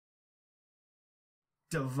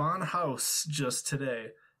Davon House just today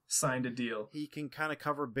signed a deal. He can kind of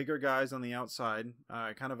cover bigger guys on the outside,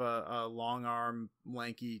 kind of a long arm,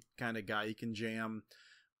 lanky kind of guy. He can jam.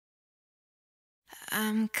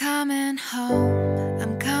 I'm coming home,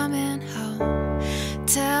 I'm coming home.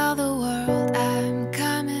 Tell the world I'm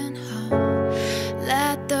coming home.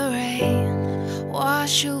 Let the rain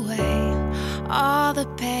wash away all the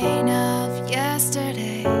pain of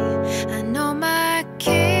yesterday. I know my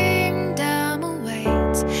kingdom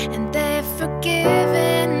awaits, and they've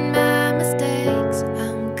forgiven my mistakes.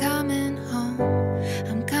 I'm coming home,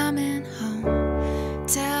 I'm coming home.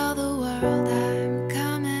 Tell the world I'm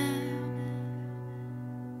coming.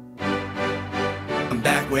 I'm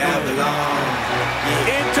back where I belong.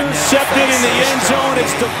 Intercepted in the end zone.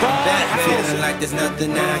 It's Davon. Feeling like there's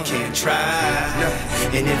nothing I can't try.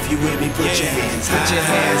 And if you with me, put your hands high. Put your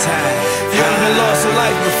hands high. You haven't lost a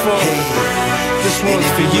life before. This one's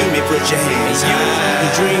for you. Me, put your hands high.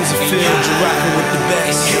 Your dreams are filled. You're rocking with the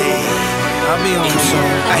best. I'll be on the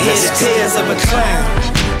song. I hear the tears of a clown.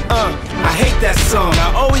 I hate that song.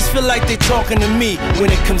 I always feel like they talking to me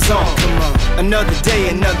when it comes on. Another day,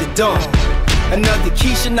 another dawn. Another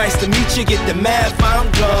Keisha, nice to meet you, get the math, I'm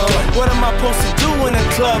gone. What am I supposed to do when the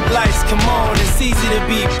club lights come on? It's easy to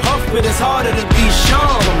be Puff, but it's harder to be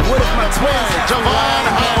Sean. What if my twins are Davon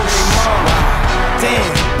House?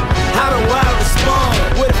 Damn, how do I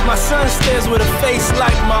respond? What if my son stares with a face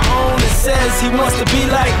like my own and says he wants to be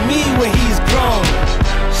like me when he's grown?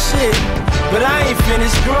 Shit, but I ain't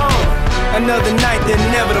finished grown. Another night, the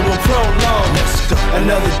inevitable prolong.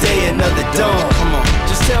 Another day, another dawn. Come on.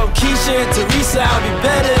 Just tell Keisha and Teresa I'll be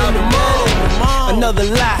better in the morning. Another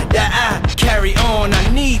lie that I carry on. I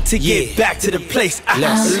need to get back to the place I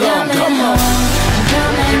belong. Come on.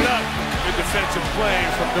 Good defensive play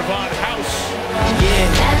from Davon House.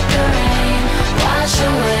 Let the rain wash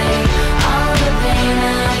away all the pain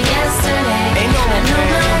of yesterday. Ain't no more pain.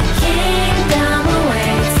 My kingdom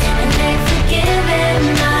awaits, and they've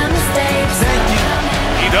forgiven my mistakes. Thank you.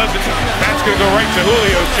 He does it. That's going to go right to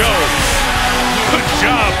Julio Jones. Good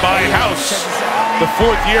job by House, the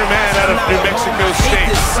fourth-year man out of New Mexico State.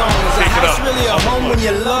 This song is a Take it house up. really a home when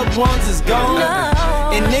your loved ones is gone.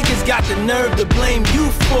 And niggas got the nerve to blame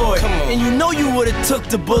you for it. And you know you would've took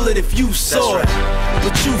the bullet if you saw it.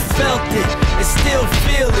 But you felt it and still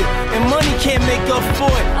feel it. And money can't make up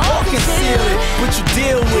for it or conceal it. But you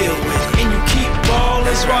deal with it and you keep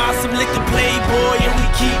ballin'. Ride some liquor playboy and we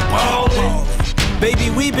keep ballin'.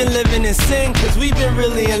 Baby, we've been living in sin, cause we've been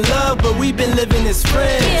really in love, but we've been living as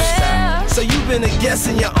friends. So you've been a guest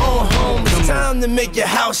in your own home. It's time to make your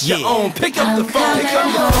house your own. Pick up the phone, pick up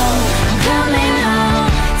the phone. I'm coming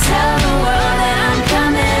home. Tell the world that I'm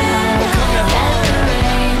coming home. Let the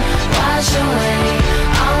rain wash away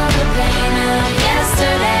all the pain of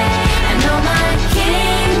yesterday. I know my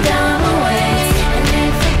kingdom awaits, and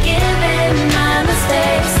they've forgiven my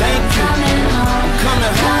mistakes. Thank you. Coming home.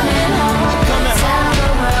 Coming home. Tell the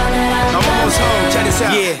world that I'm almost home, check this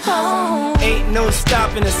out. home. Ain't no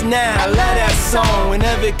stopping us now. I love that song.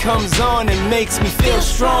 Whenever it comes on, it makes me feel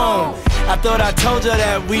strong. I thought I told you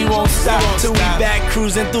that we won't stop till we back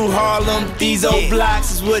cruising through Harlem. These old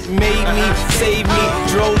blocks is what made me, saved me,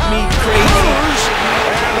 drove me crazy.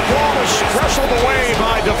 And the ball is wrestled away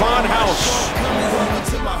by Davon House.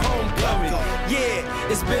 Yeah,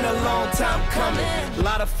 it's been a long time coming. A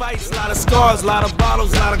lot of fights, a lot of scars, a lot of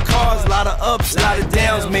bottles, a lot of cars, a lot of ups, a lot of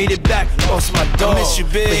downs. Made it back, lost my dog. Miss you,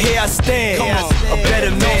 big. But here I stand, a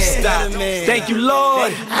better man. Thank you,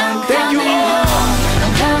 Lord. Thank you, all.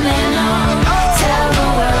 I'm coming home. Tell the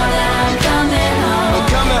world